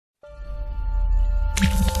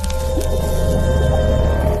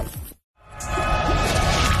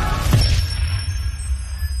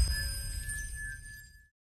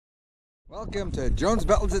Welcome to John's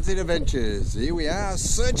Battleted Adventures. Here we are,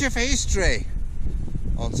 searching for history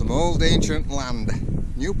on some old ancient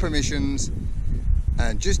land. New permissions,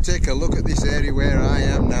 and just take a look at this area where I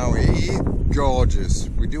am now. It is gorgeous.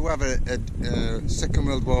 We do have a Second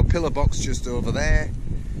World War pillar box just over there,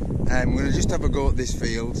 and we're going to just have a go at this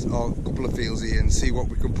field, or a couple of fields here, and see what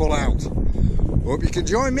we can pull out. Hope you can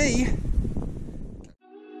join me.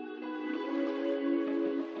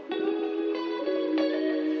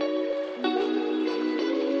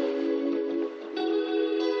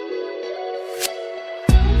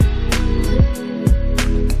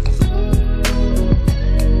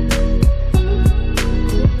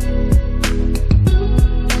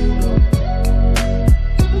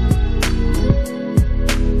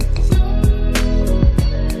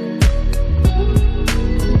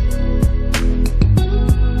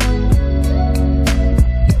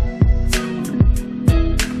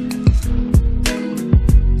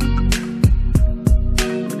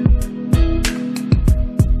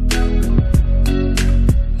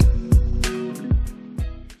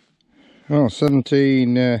 Oh,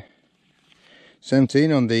 17 on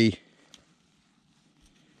the,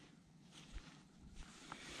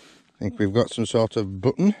 I think we've got some sort of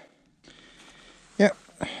button. Yep,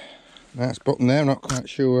 that's button there. I'm not quite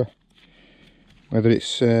sure whether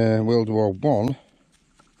it's World War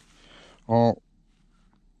I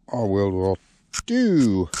or World War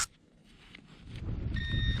II.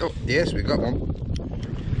 Oh, yes, we got one.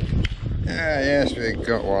 Yes, we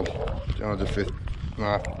got one. George V.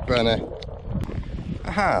 Mark Benny.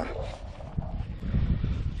 Aha!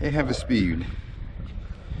 I have a spoon.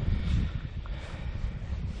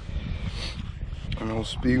 An old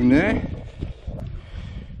spoon there.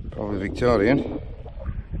 Probably Victorian.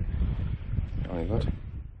 Very good.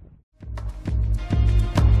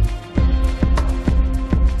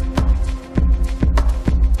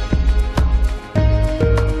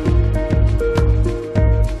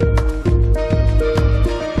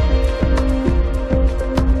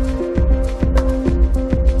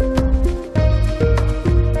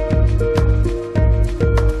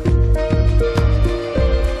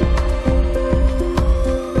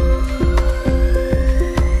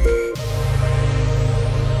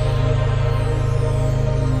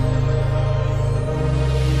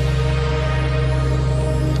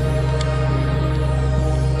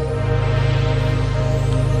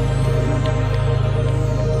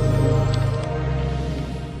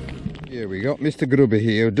 We got Mr. Grubby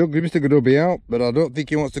here. Dug Mr. Grubby out, but I don't think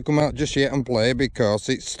he wants to come out just yet and play because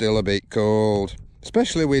it's still a bit cold,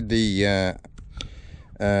 especially with the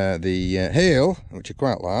hail, which are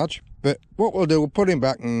quite large. But what we'll do, we'll put him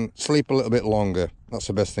back and sleep a little bit longer. That's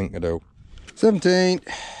the best thing to do. 17.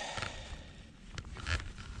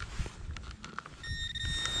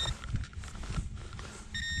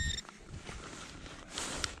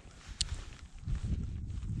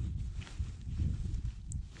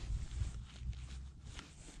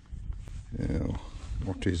 Oh,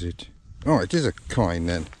 what is it? Oh, it is a coin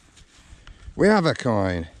then. We have a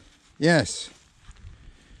coin. Yes.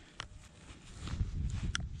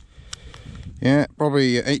 Yeah,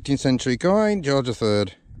 probably 18th century coin, George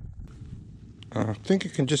III. I think I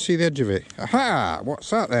can just see the edge of it. Aha! What's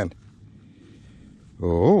that then?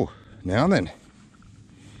 Oh, now then.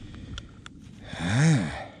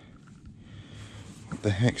 Ah. What the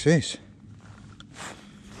heck's this?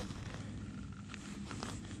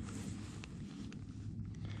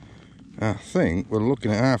 I think we're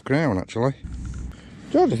looking at half crown actually.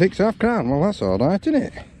 George, I think it's half crown. Well, that's alright, isn't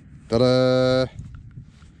it? Ta-da!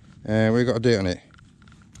 We've got a date on it.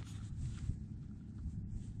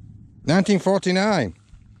 1949.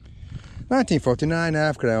 1949,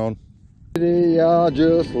 half crown. I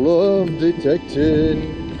just love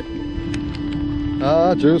detecting.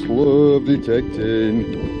 I just love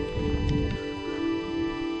detecting.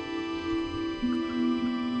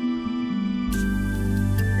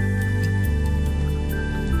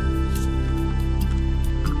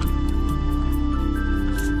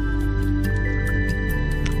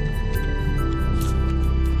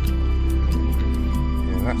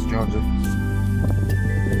 That's Georgia.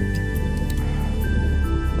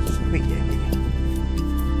 Wait, yeah, wait.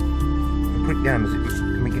 Put it down as it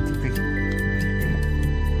can we get it fixed?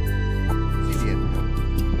 See the end.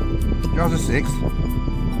 Georgia 6,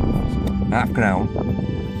 half crown,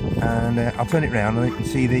 and I'll turn it round and you can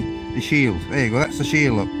see the shield. There you go, that's the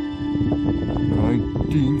shield up.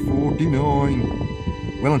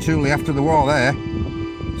 1949. Well and truly after the war there.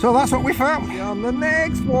 So that's what we found. On the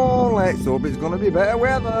next one, let's hope it's going to be better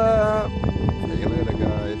weather. See you later,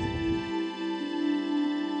 guys.